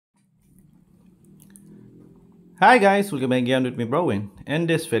Hi guys, welcome back again with me Browen. In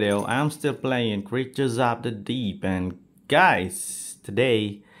this video, I'm still playing Creatures of the Deep, and guys,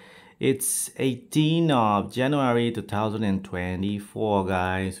 today it's 18th of January 2024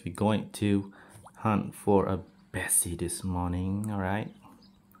 guys. We're going to hunt for a Bessie this morning, alright?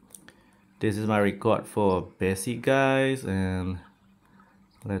 This is my record for Bessie guys, and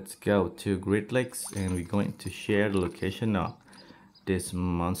let's go to Great Lakes and we're going to share the location of this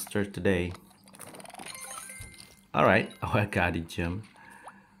monster today. Alright, oh I got it, gem.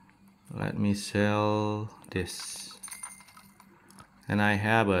 Let me sell this. And I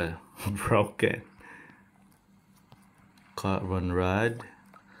have a broken carbon rod.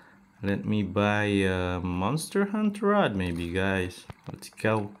 Let me buy a monster hunter rod maybe guys. Let's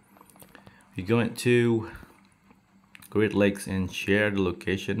go. We're going to Great Lakes and share the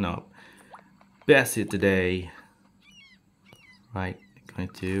location of Bessie today. Right, going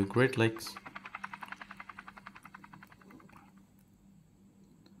to Great Lakes.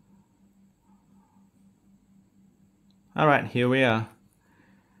 Alright, here we are.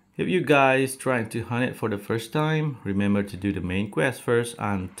 If you guys trying to hunt it for the first time, remember to do the main quest first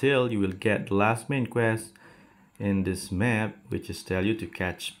until you will get the last main quest in this map, which is tell you to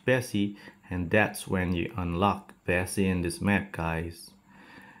catch Bessie, and that's when you unlock Bessie in this map guys.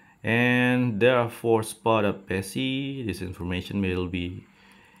 And there are 4 spots of Bessie. This information will be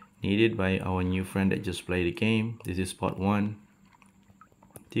needed by our new friend that just played the game. This is spot 1.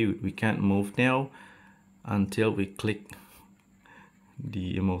 Dude, we can't move now until we click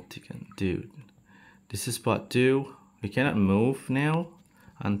the emoticon. Dude, this is spot 2. We cannot move now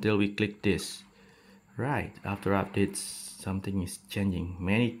until we click this. Right, after updates something is changing.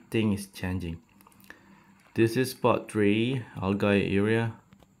 Many things is changing. This is spot 3, algae area,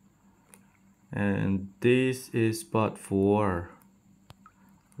 and this is spot 4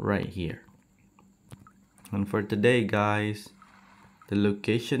 right here. And for today guys, the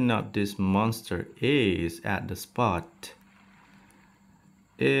location of this monster is at the spot.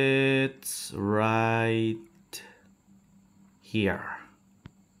 It's right here.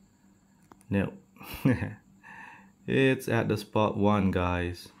 No. It's at the spot 1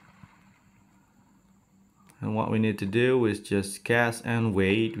 guys. And what we need to do is just cast and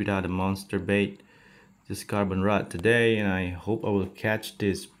wait without a monster bait. This carbon rod today, and I hope I will catch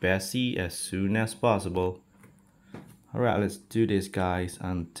this Bessie as soon as possible. Alright, let's do this guys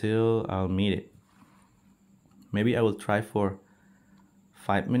until I'll meet it. Maybe I will try for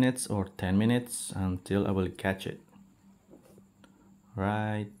 5 minutes or 10 minutes until I will catch it.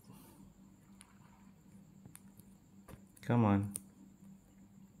 Right. Come on.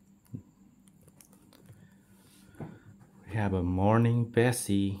 We have a morning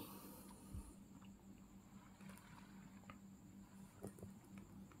Bessie.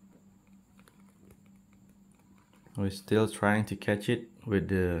 We're still trying to catch it with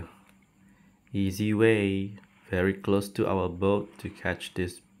the easy way, very close to our boat to catch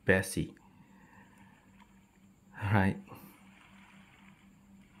this Bessie. Alright.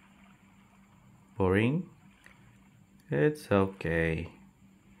 Boring? It's okay.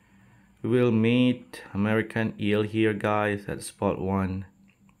 We will meet American eel here guys at spot 1.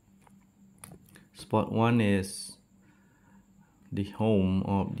 Spot 1 is the home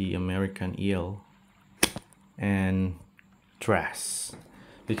of the American eel and trash.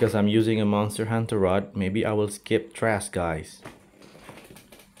 Because I'm using a monster hunter rod, maybe I will skip trash guys.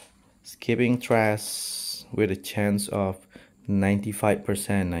 Skipping trash with a chance of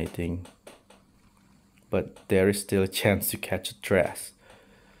 95% I think. But there is still a chance to catch a trash.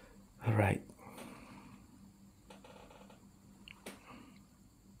 Alright.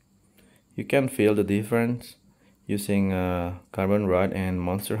 You can feel the difference using a carbon rod and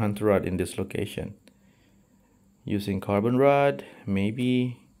monster hunter rod in this location. Using carbon rod,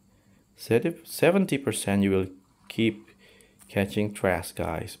 maybe 70% you will keep catching trash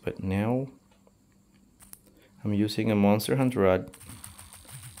guys, but now I'm using a monster hunter rod.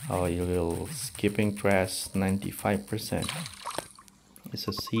 Oh, you will skipping trash 95%. It's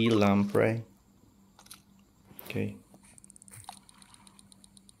a sea lamprey. Okay,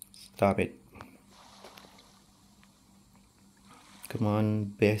 stop it. Come on,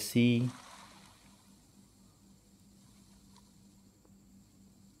 Bessie.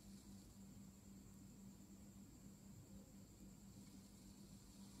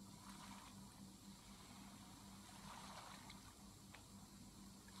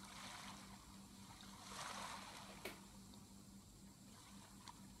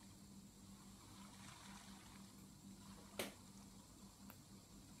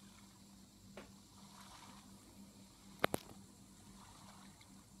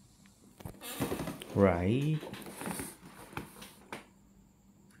 Right.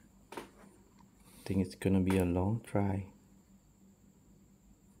 think it's gonna be a long try.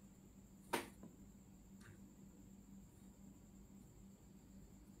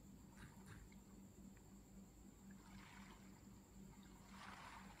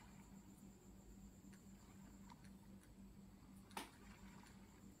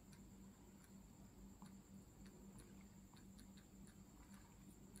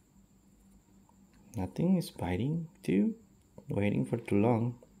 Nothing is biting, dude. Waiting for too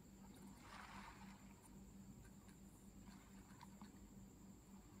long.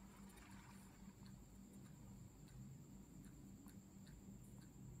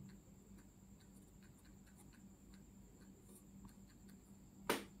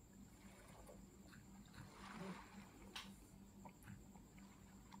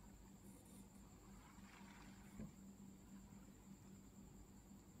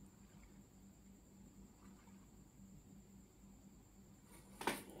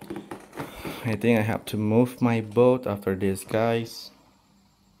 I think I have to move my boat after this, guys.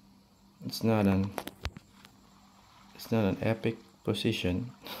 It's not an epic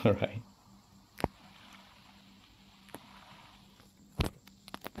position. All right.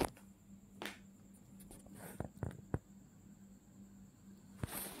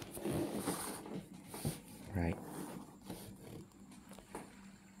 Right.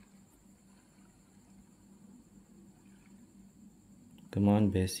 Come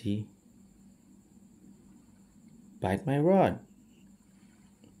on, Bessie. Bite my rod.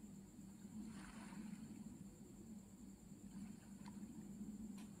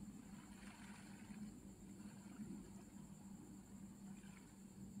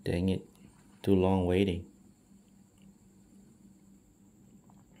 Dang it. Too long waiting.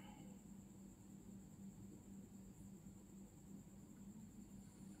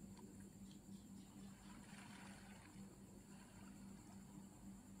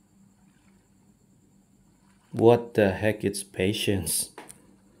 What the heck? It's patience.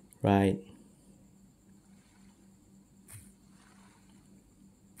 Right.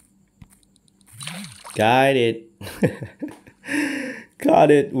 Got it.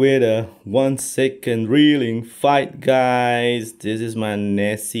 Got it with a 1 second reeling fight, guys. This is my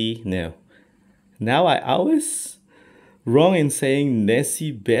Nessie. No. Now I always wrong in saying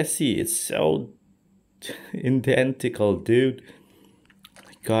Nessie Bessie. It's so identical, dude.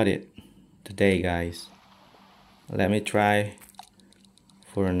 I got it today, guys. Let me try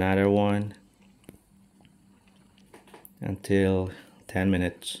for another one until 10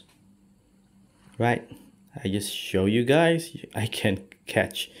 minutes. Right, I just show you guys I can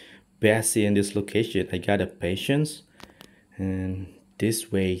catch Bessie in this location. I got a patience, and this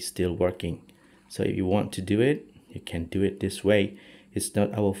way is still working. So if you want to do it, you can do it this way. It's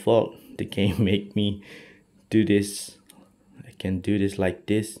not our fault. The game make me do this. I can do this like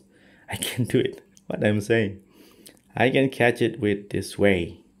this. I can do it. What I'm saying, I can catch it with this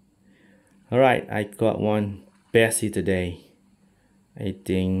way. All right, I got one Bessie today. I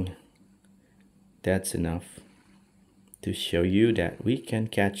think that's enough to show you that we can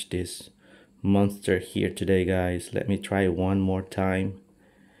catch this monster here today, guys. Let me try one more time,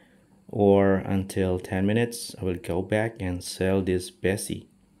 or until 10 minutes I will go back and sell this Bessie.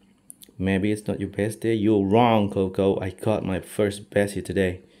 Maybe it's not your best day. You're wrong, Coco. I caught my first Bessie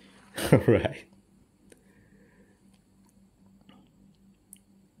today. All right,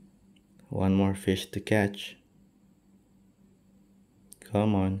 one more fish to catch.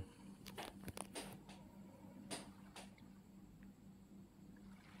 Come on.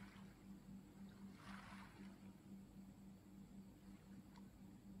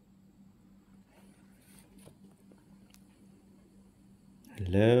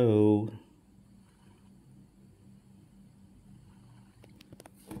 Hello.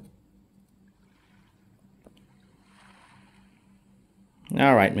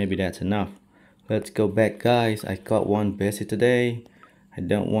 All right, maybe that's enough. Let's go back, guys. I caught one Bessie today. I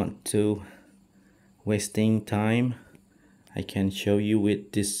don't want to wasting time. I can show you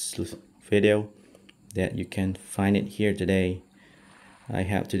with this video that you can find it here today. I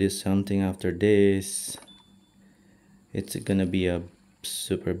have to do something after this. It's gonna be a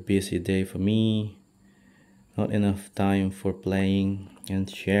super busy day for me. Not enough time for playing and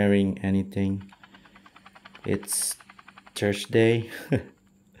sharing anything. It's Thursday,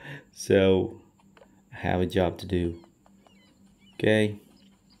 so I have a job to do. Okay,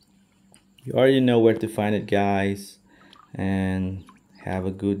 you already know where to find it, guys, and have a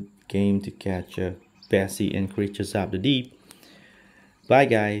good game to catch a Bessie and creatures of the deep. Bye,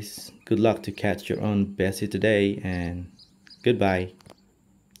 guys. Good luck to catch your own Bessie today, and goodbye.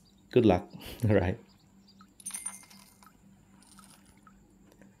 Good luck. All right.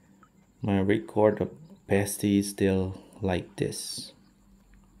 My record of BESSIE is still like this.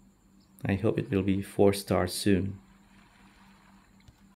 I hope it will be 4 stars soon.